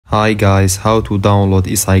Hi guys, how to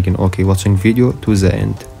download esign. Okay, watching video to the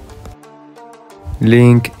end.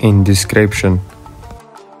 Link in description.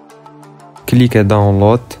 Click a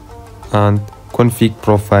download and config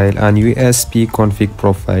profile and USB config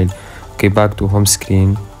profile. Okay, back to home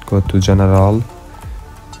screen, go to general,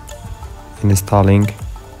 installing.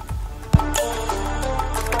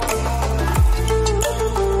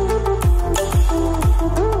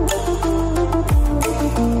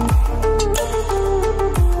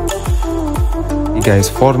 Guys,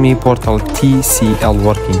 for me portal TCL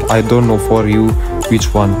working. I don't know for you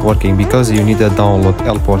which one working, because you need a download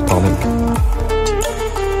L portal link.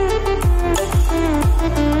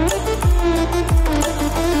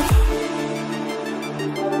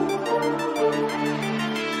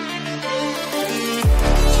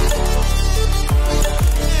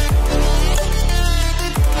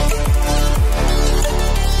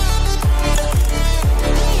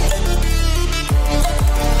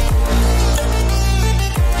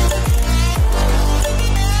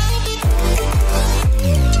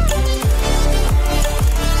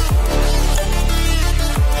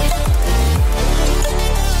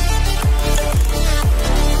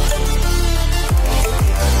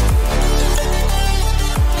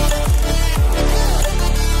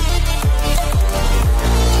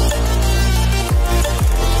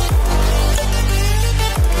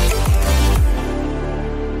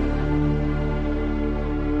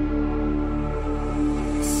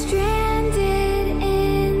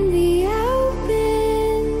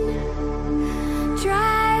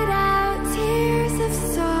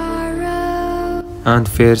 And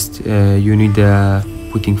first you need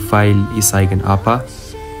putting file esign APA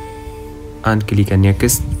and click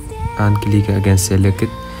next and click again select it.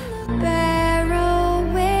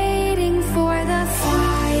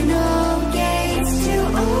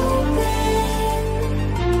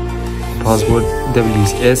 Password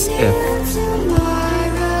WSF.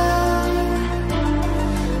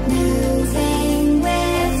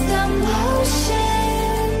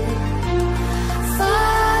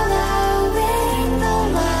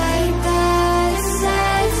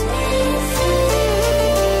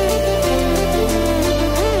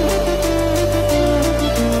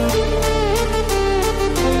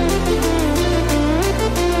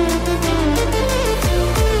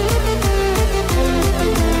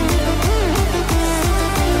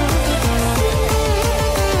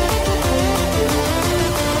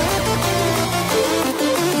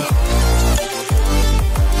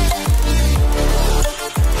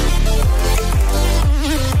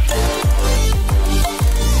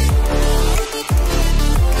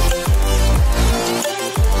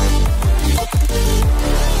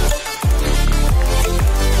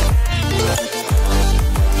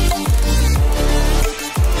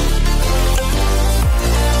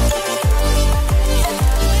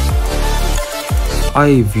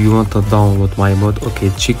 If you want to download my mod, okay,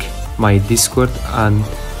 check my Discord and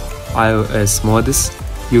iOS mods.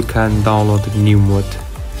 You can download a new mod.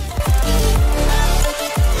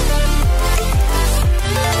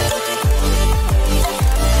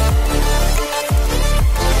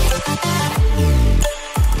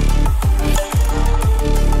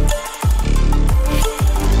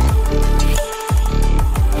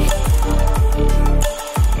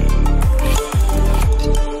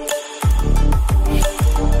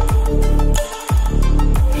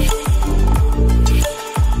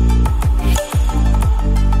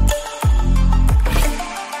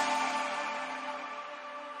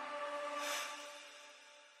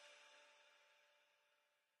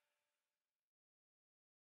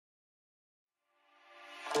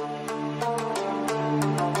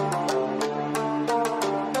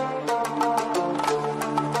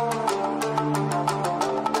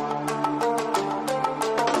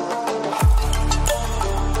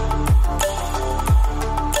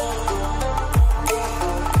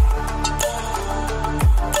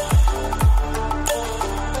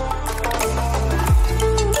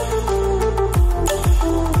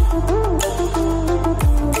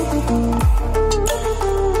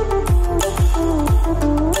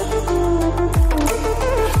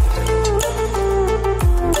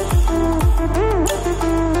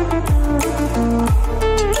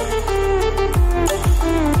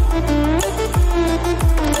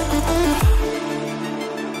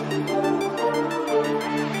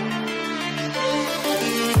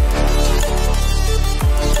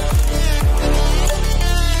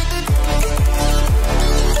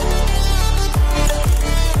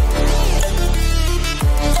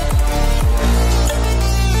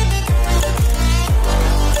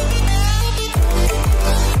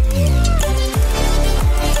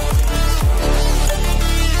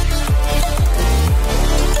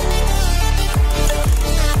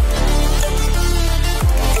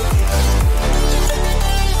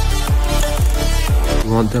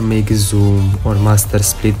 want to make zoom or master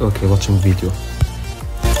split, okay, watching video.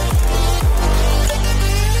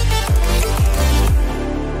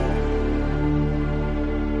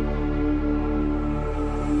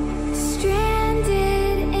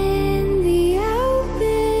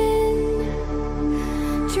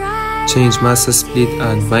 Change master split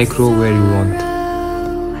and micro where you want.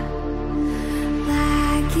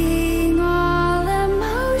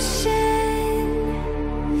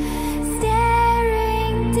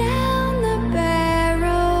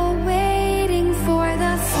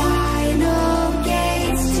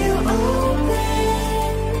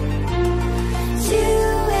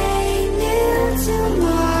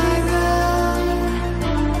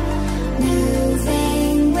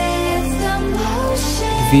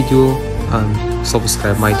 Video and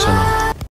subscribe my channel.